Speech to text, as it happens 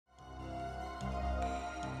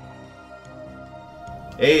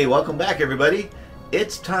Hey, welcome back everybody.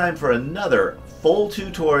 It's time for another full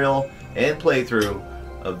tutorial and playthrough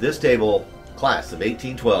of this table, Class of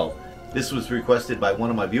 1812. This was requested by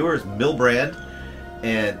one of my viewers, Milbrand,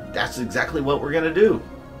 and that's exactly what we're going to do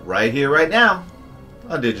right here, right now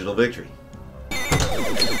on Digital Victory.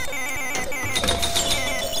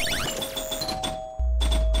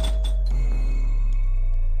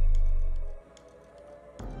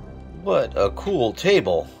 What a cool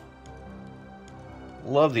table.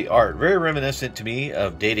 Love the art. Very reminiscent to me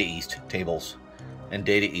of Data East tables and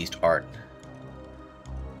Data East art.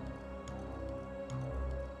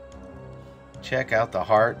 Check out the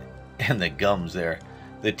heart and the gums there.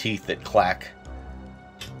 The teeth that clack.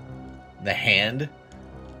 The hand.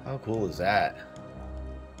 How cool is that?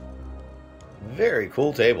 Very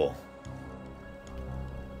cool table.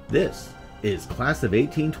 This is Class of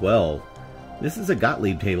 1812. This is a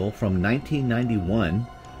Gottlieb table from 1991.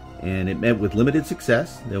 And it met with limited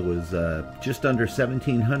success. There was just under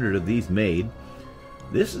 1,700 of these made.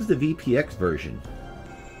 This is the VPX version.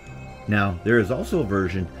 Now, there is also a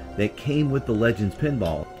version that came with the Legends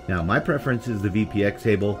Pinball. Now, my preference is the VPX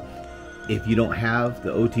table. If you don't have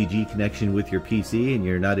the OTG connection with your PC and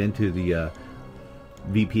you're not into the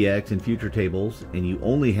VPX and future tables, and you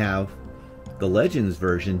only have the Legends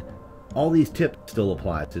version, all these tips still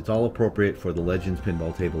apply. It's all appropriate for the Legends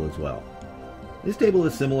Pinball table as well. This table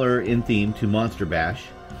is similar in theme to Monster Bash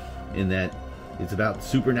in that it's about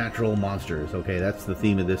supernatural monsters. Okay, that's the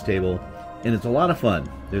theme of this table. And it's a lot of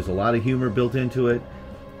fun. There's a lot of humor built into it,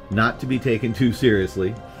 not to be taken too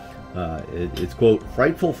seriously. It's, quote,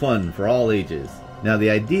 frightful fun for all ages. Now, the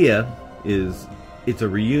idea is it's a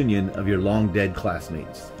reunion of your long-dead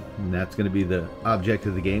classmates. And that's going to be the object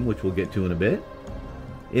of the game, which we'll get to in a bit.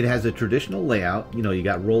 It has a traditional layout. You know, you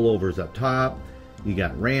got rollovers up top, you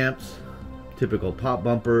got ramps, typical pop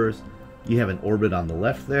bumpers. You have an orbit on the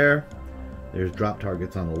left there. There's drop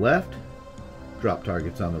targets on the left, drop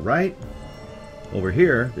targets on the right. Over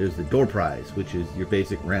here, there's the door prize, which is your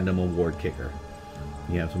basic random award kicker.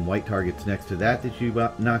 You have some white targets next to that you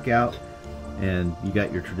knock out, and you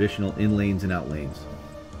got your traditional in lanes and out lanes.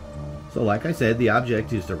 So like I said, the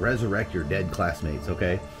object is to resurrect your dead classmates,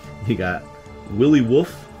 okay? You got Willy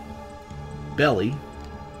Wolf, Belly,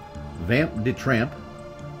 Vamp de Tramp,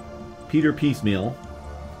 Peter Piecemeal,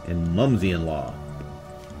 and Mumsy-in-Law.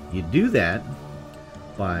 You do that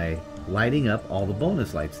by lighting up all the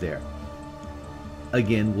bonus lights there.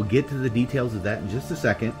 Again, we'll get to the details of that in just a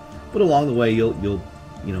second, but along the way you'll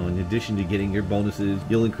you know, in addition to getting your bonuses,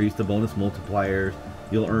 you'll increase the bonus multipliers,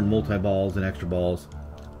 you'll earn multi-balls and extra balls,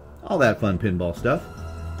 all that fun pinball stuff.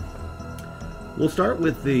 We'll start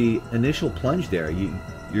with the initial plunge there,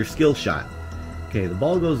 your skill shot. Okay, the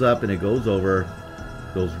ball goes up and it goes over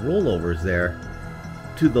those rollovers there.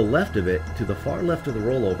 To the left of it, to the far left of the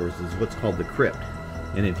rollovers, is what's called the crypt.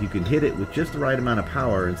 And if you can hit it with just the right amount of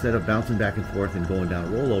power, instead of bouncing back and forth and going down a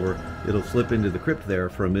rollover, it'll slip into the crypt there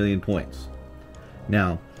for 1,000,000 points.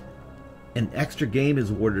 Now, an extra game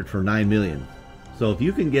is awarded for 9 million. So if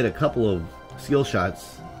you can get a couple of skill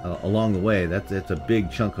shots along the way, that's a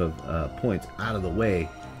big chunk of points out of the way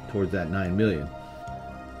towards that 9 million.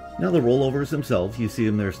 Now the rollovers themselves, you see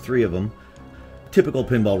them, there's 3 of them. Typical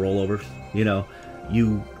pinball rollovers, you know,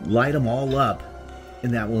 you light them all up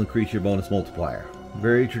and that will increase your bonus multiplier.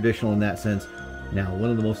 Very traditional in that sense. Now, one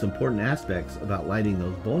of the most important aspects about lighting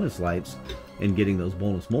those bonus lights and getting those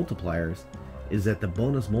bonus multipliers is that the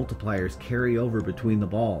bonus multipliers carry over between the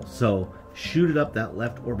balls. So shoot it up that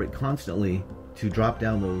left orbit constantly to drop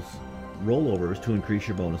down those rollovers to increase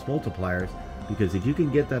your bonus multipliers, because if you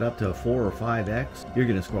can get that up to a 4 or 5x, you're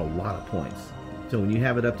going to score a lot of points. So when you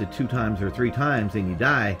have it up to 2 times or 3 times and you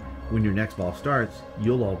die, when your next ball starts,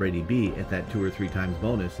 you'll already be at that 2 or 3 times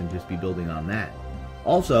bonus and just be building on that.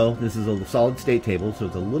 Also, this is a solid state table, so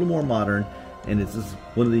it's a little more modern, and it's just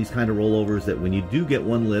one of these kind of rollovers that when you do get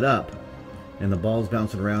one lit up and the ball's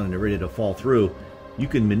bouncing around and they're ready to fall through, you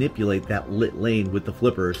can manipulate that lit lane with the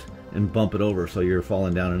flippers and bump it over so you're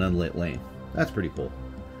falling down an unlit lane. That's pretty cool.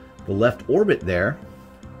 The left orbit there,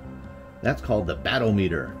 that's called the battle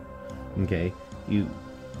meter. Okay, you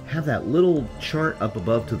have that little chart up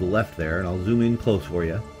above to the left there, and I'll zoom in close for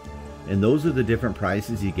you, and those are the different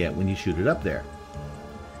prizes you get when you shoot it up there.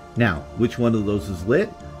 Now, which one of those is lit?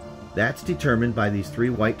 That's determined by these 3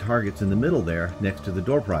 white targets in the middle there next to the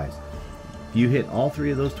door prize. If you hit all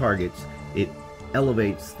 3 of those targets, it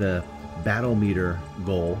elevates the battle meter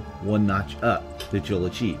goal 1 notch up that you'll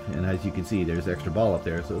achieve. And as you can see, there's extra ball up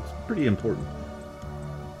there, so it's pretty important.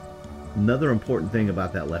 Another important thing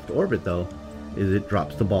about that left orbit, though, is it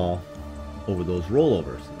drops the ball over those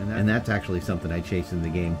rollovers. And that's actually something I chase in the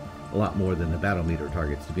game a lot more than the battle meter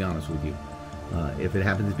targets, to be honest with you. If it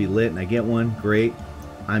happens to be lit and I get one, great.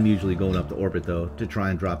 I'm usually going up to orbit though to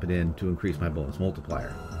try and drop it in to increase my bonus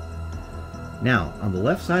multiplier. Now, on the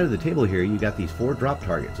left side of the table here, you got these 4 drop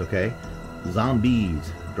targets, okay?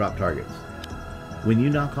 Zombies drop targets. When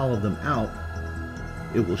you knock all of them out,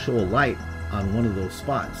 it will show a light on one of those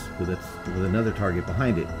spots with another target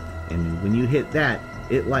behind it. And when you hit that,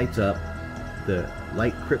 it lights up the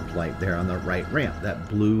light crypt light there on the right ramp, that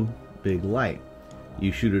blue big light.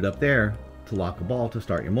 You shoot it up there to lock a ball to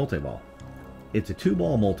start your multi-ball. It's a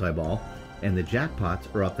 2-ball multi-ball, and the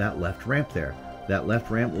jackpots are up that left ramp there. That left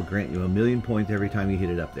ramp will grant you 1,000,000 points every time you hit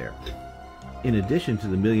it up there. In addition to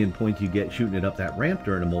the 1,000,000 points you get shooting it up that ramp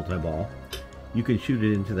during a multi-ball, you can shoot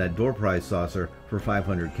it into that door prize saucer for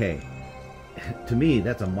 500K. To me,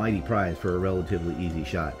 that's a mighty prize for a relatively easy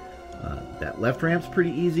shot. That left ramp's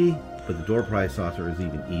pretty easy, but the door prize saucer is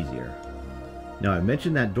even easier. Now, I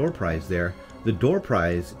mentioned that door prize there. The door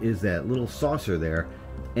prize is that little saucer there,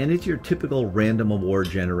 and it's your typical random award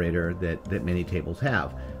generator that many tables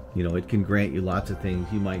have. You know, it can grant you lots of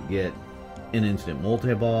things. You might get an instant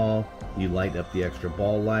multi-ball, you light up the extra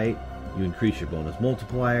ball light, you increase your bonus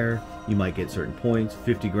multiplier, you might get certain points,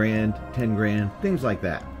 50 grand, 10 grand, things like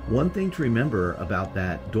that. One thing to remember about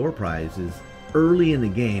that door prize is early in the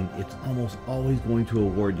game, it's almost always going to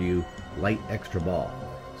award you light extra ball.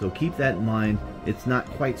 So keep that in mind. It's not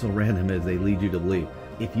quite so random as they lead you to believe.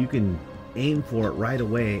 If you can aim for it right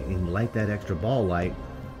away and light that extra ball light,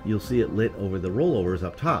 you'll see it lit over the rollovers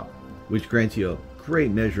up top, which grants you a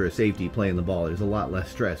great measure of safety playing the ball. There's a lot less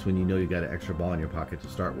stress when you know you got an extra ball in your pocket to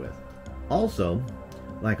start with. Also,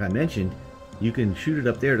 like I mentioned, you can shoot it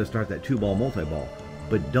up there to start that 2-ball multi-ball,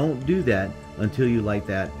 but don't do that until you light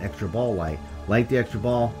that extra ball light. Light the extra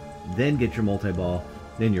ball, then get your multi-ball,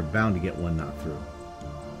 then you're bound to get one knocked through.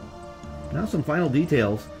 Now some final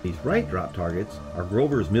details. These right drop targets are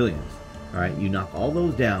Grover's Millions. Alright, you knock all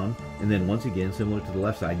those down, and then once again, similar to the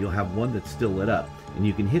left side, you'll have one that's still lit up, and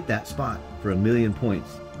you can hit that spot for 1,000,000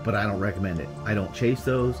 points, but I don't recommend it. I don't chase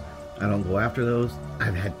those, I don't go after those.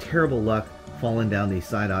 I've had terrible luck falling down these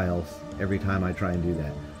side aisles every time I try and do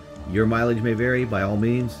that. Your mileage may vary, by all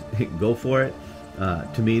means, go for it.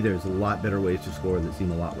 To me, there's a lot better ways to score that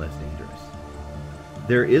seem a lot less dangerous.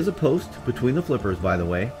 There is a post between the flippers, by the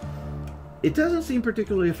way. It doesn't seem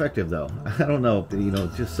particularly effective, though. I don't know. You know,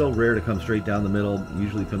 it's just so rare to come straight down the middle. It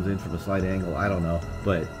usually comes in from a slight angle. I don't know.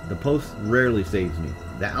 But the post rarely saves me.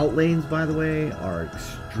 The out lanes, by the way, are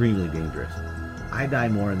extremely dangerous. I die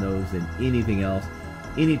more in those than anything else.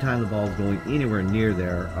 Anytime the ball's going anywhere near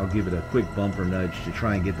there, I'll give it a quick bump or nudge to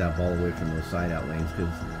try and get that ball away from those side out lanes,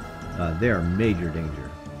 because they are major danger.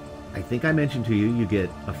 I think I mentioned to you, you get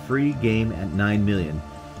a free game at 9 million.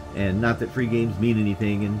 And not that free games mean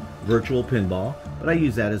anything in virtual pinball, but I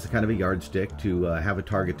use that as a kind of a yardstick to have a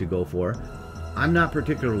target to go for. I'm not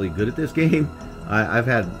particularly good at this game. I've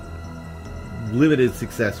had limited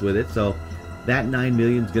success with it, so that 9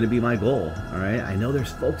 million is going to be my goal. All right, I know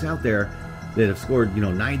there's folks out there that have scored, you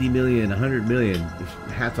know, 90 million, 100 million.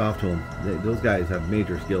 Hats off to them. Those guys have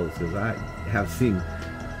major skills, because I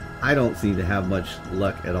don't seem to have much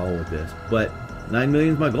luck at all with this. But 9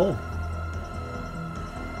 million is my goal.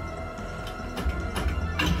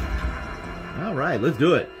 All right, let's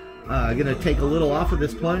do it. I'm going to take a little off of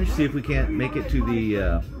this plunge, see if we can't make it to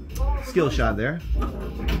the skill shot there.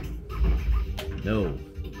 No.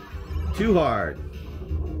 Too hard.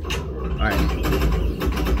 All right.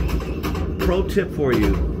 Pro tip for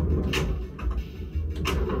you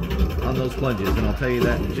on those plunges, and I'll tell you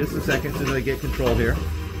that in just a second as soon as I get control here.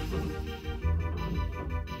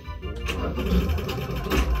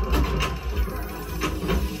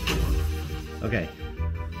 Okay.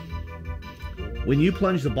 When you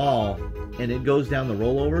plunge the ball and it goes down the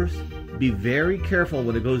rollovers, be very careful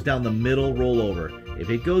when it goes down the middle rollover. If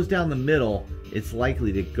it goes down the middle, it's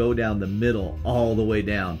likely to go down the middle all the way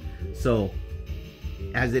down. So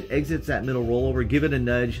as it exits that middle rollover, give it a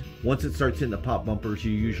nudge. Once it starts hitting the pop bumpers,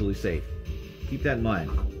 you're usually safe. Keep that in mind.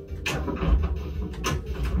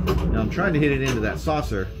 Now I'm trying to hit it into that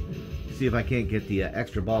saucer to see if I can't get the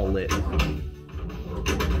extra ball lit.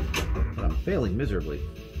 But I'm failing miserably.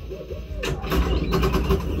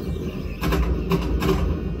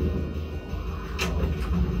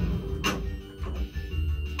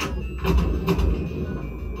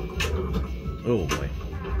 Oh boy.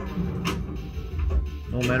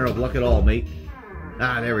 No manner of luck at all, mate.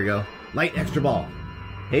 Ah, there we go. Light extra ball.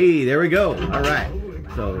 Hey, there we go. All right.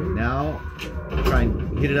 So now try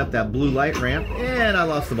and hit it up that blue light ramp, and I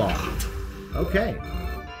lost the ball. Okay.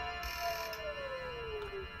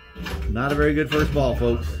 Not a very good first ball,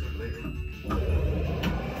 folks.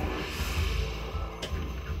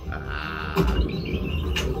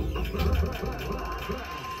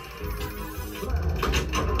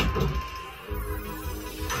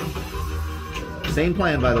 Same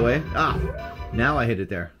plan, by the way. Ah, now I hit it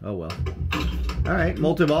there. Oh well. All right,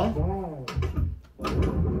 multi-ball.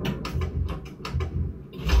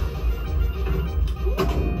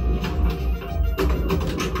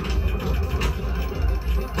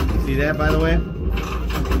 See that, by the way?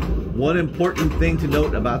 One important thing to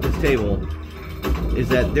note about this table is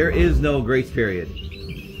that there is no grace period.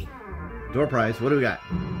 Door prize, what do we got?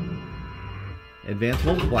 Advanced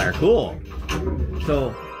multiplier, cool.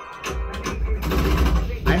 So,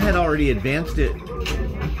 I had already advanced it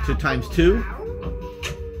to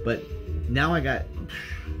 ×2, but now I got,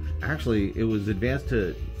 actually, it was advanced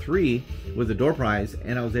to 3 with the door prize,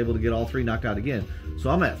 and I was able to get all 3 knocked out again. So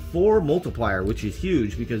I'm at 4 multiplier, which is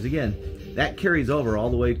huge because, again, that carries over all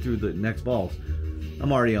the way through the next balls.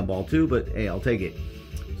 I'm already on ball 2, but hey, I'll take it.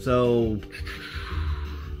 So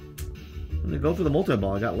I'm gonna go for the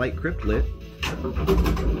multi-ball. I got light crypt lit.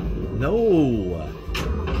 No.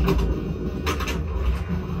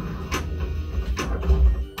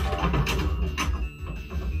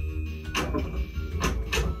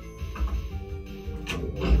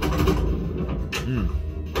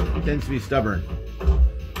 Tends to be stubborn.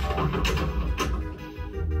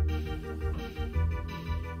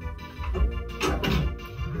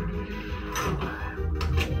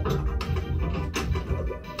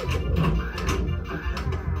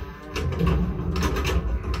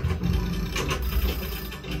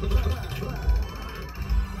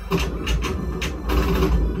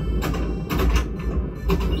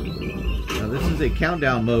 Now this is a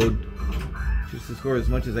countdown mode, just to score as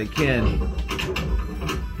much as I can.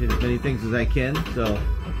 Hit as many things as I can, so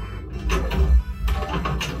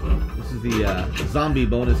this is the zombie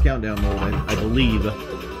bonus countdown mode, I believe.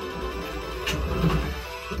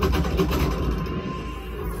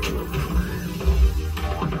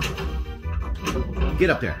 Get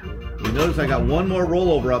up there. You notice I got one more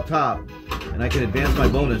rollover up top, and I can advance my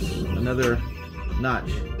bonus another notch.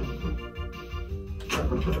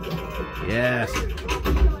 Yes.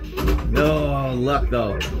 No luck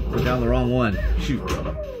though. We're down the wrong one. Shoot.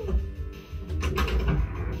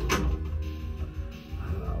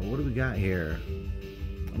 What do we got here?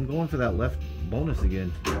 I'm going for that left bonus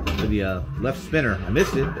again. For the left spinner. I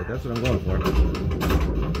missed it, but that's what I'm going for.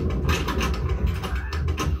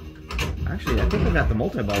 Actually, I think I got the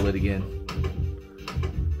multi-ball lit again.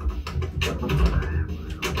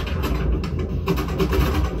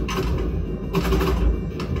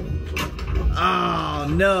 Oh,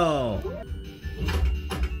 no.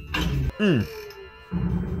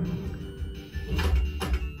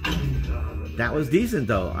 That was decent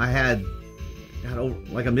though. I had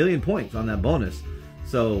like 1,000,000 points on that bonus.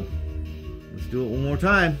 So let's do it one more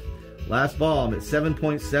time. Last ball. I'm at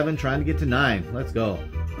 7.7, trying to get to 9. Let's go.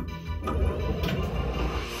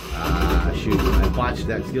 Ah, shoot. I botched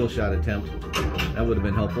that skill shot attempt. That would have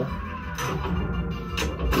been helpful.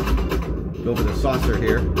 Go for the saucer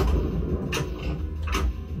here.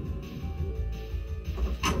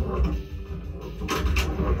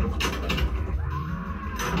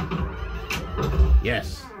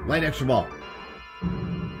 Yes, light extra ball.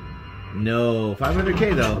 No,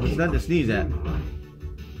 500K though. It's nothing to sneeze at.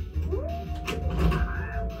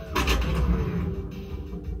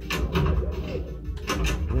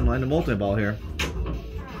 Don't mind the multi-ball here.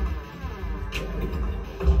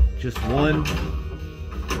 Just one.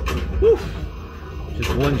 Woof.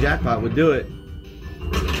 Just one jackpot would do it.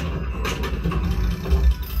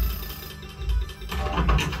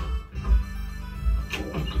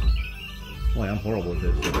 Boy, I'm horrible at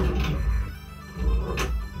this.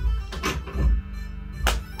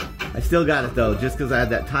 I still got it though, just because I had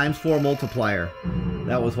that ×4 multiplier.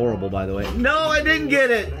 That was horrible, by the way. No, I didn't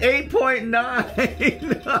get it.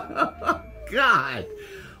 8.9. Oh, God.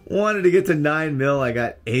 Wanted to get to 9 mil. I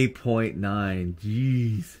got 8.9.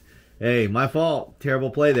 Jeez. Hey, my fault. Terrible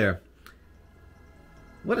play there.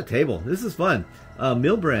 What a table. This is fun.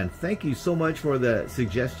 Milbrand, thank you so much for the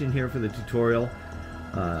suggestion here for the tutorial.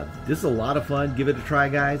 This is a lot of fun. Give it a try,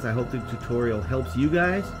 guys. I hope the tutorial helps you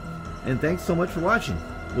guys. And thanks so much for watching.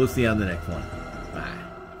 We'll see you on the next one. Bye.